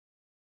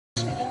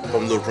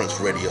from Lil Prince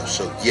Radio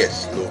Show.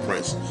 Yes, Lil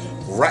Prince.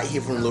 Right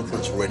here from Lil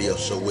Prince Radio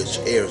Show, which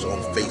airs on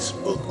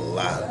Facebook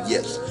Live.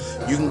 Yes,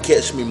 you can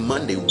catch me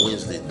Monday,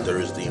 Wednesday,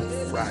 Thursday,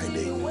 and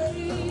Friday.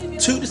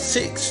 2 to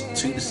 6,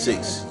 2 to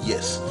 6,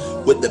 yes,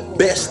 with the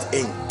best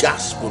in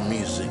gospel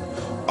music.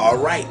 All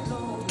right,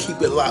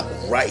 keep it locked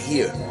right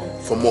here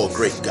for more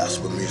great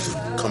gospel music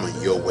coming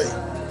your way.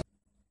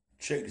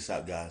 Check this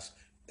out, guys.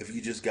 If you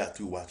just got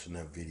through watching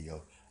that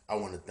video, I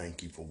want to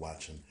thank you for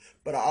watching.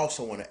 But I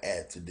also want to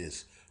add to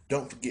this.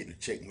 Don't forget to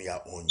check me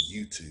out on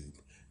YouTube.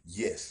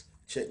 Yes,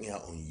 check me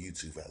out on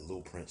YouTube at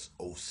Lil Prince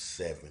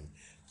 07.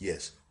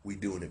 Yes, we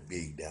doing it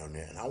big down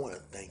there. And I want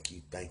to thank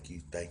you, thank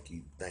you, thank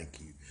you, thank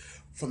you.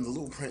 From the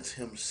Lil Prince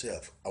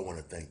himself, I want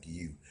to thank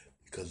you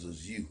because it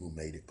was you who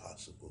made it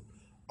possible.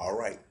 All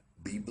right,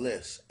 be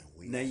blessed.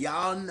 Now,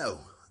 y'all know,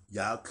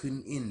 y'all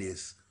couldn't end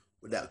this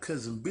without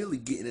Cousin Billy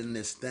getting in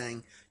this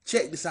thing.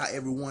 Check this out,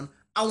 everyone.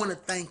 I want to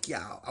thank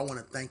y'all. I want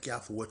to thank y'all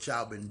for what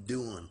y'all been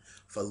doing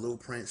for Lil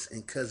Prince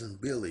and Cousin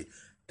Billy.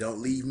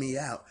 Don't leave me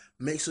out.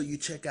 Make sure you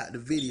check out the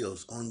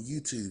videos on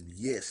YouTube.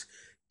 Yes,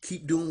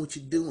 keep doing what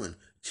you're doing.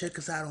 Check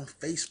us out on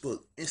Facebook,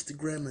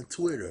 Instagram, and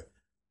Twitter.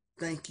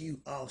 Thank you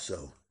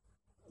also.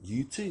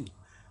 You too.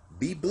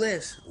 Be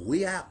blessed.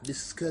 We out.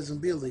 This is Cousin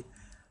Billy.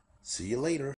 See you later.